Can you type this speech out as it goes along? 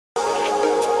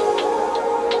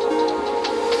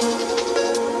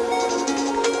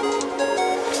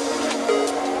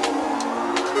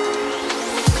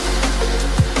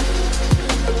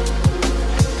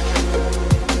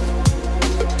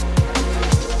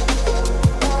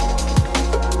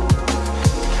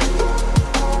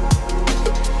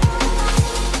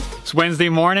It's Wednesday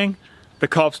morning. The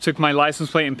cops took my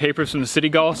license plate and papers from the City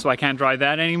Golf, so I can't drive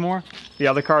that anymore. The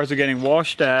other cars are getting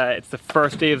washed. It's the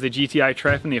first day of the GTI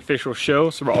Treffen, the official show,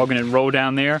 so we're all going to roll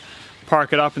down there,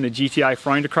 park it up in the GTI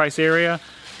Freundekreis area.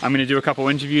 I'm going to do a couple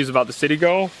interviews about the City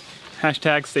Golf.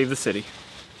 Hashtag save the city.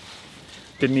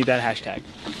 Didn't need that hashtag.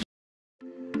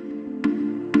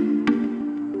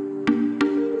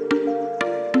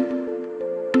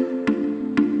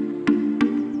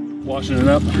 Washing it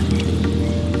up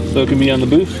so it can be on the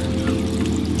booth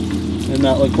and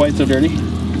not look quite so dirty.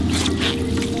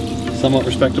 Somewhat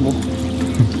respectable.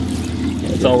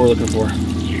 That's all we're looking for.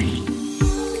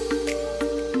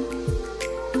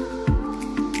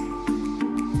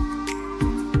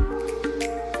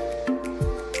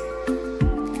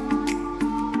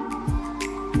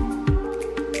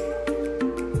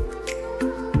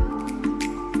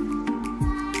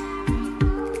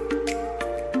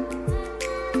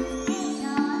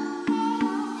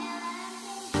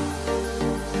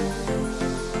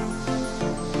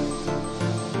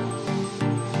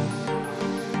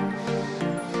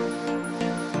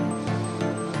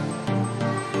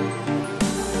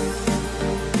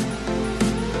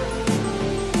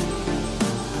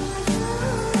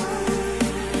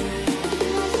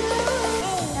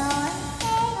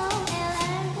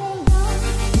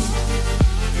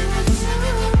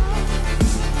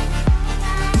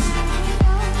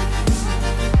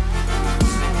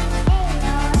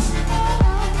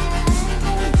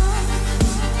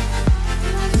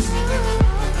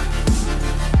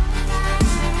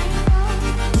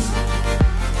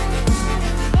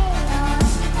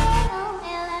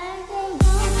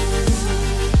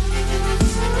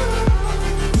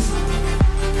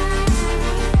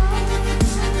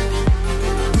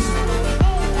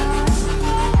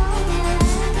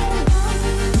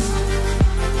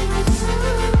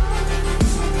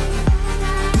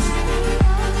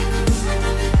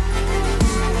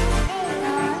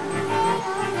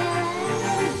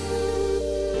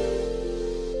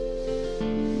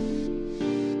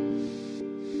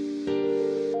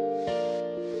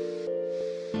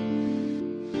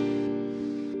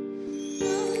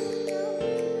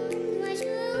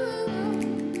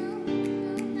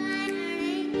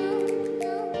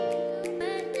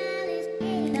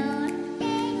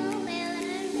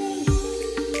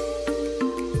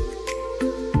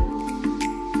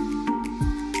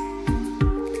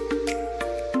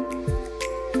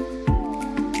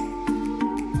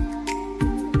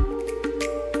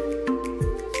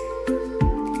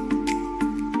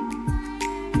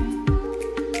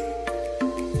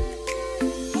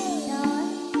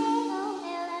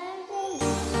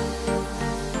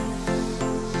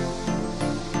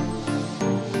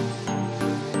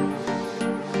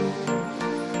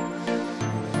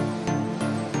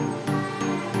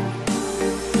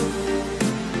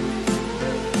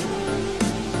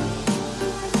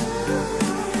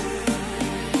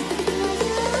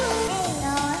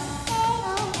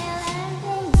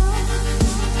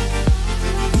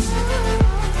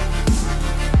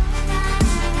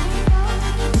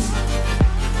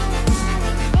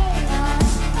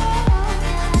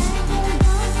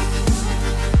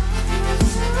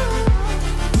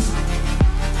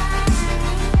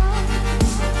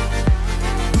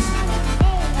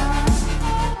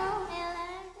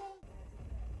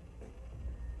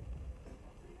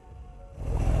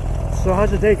 So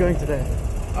how's your day going today?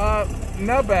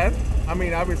 Not bad. I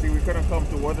mean, obviously we couldn't come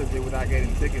to Worthersee without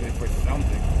getting ticketed for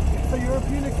something. It's a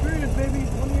European experience, baby,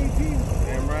 2018.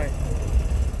 Damn right.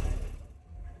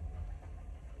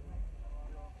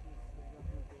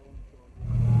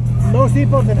 No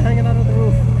seatbelts and hanging out on the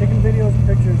roof, taking videos and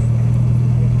pictures.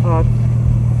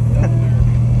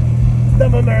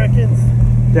 Dumb Americans.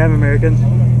 Damn Americans.